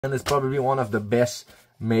and it's probably one of the best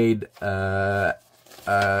made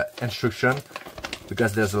instruction,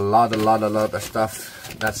 because there's a lot of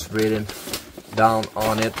stuff that's written down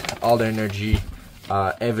on it, all the energy,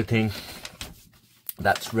 everything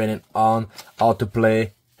that's written on how to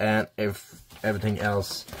play, and everything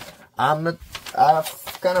else. I've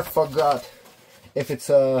kind of forgot if it's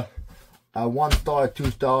a 1 star, 2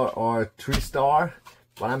 star, or 3 star,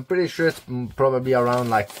 but I'm pretty sure it's probably around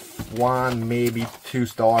like 1, maybe 2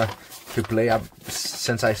 star to play.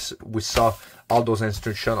 Since we saw all those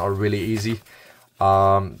instructions are really easy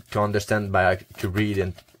to understand, to read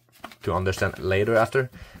and to understand later after.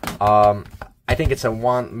 I think it's a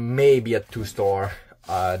 1, maybe a 2 star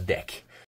deck.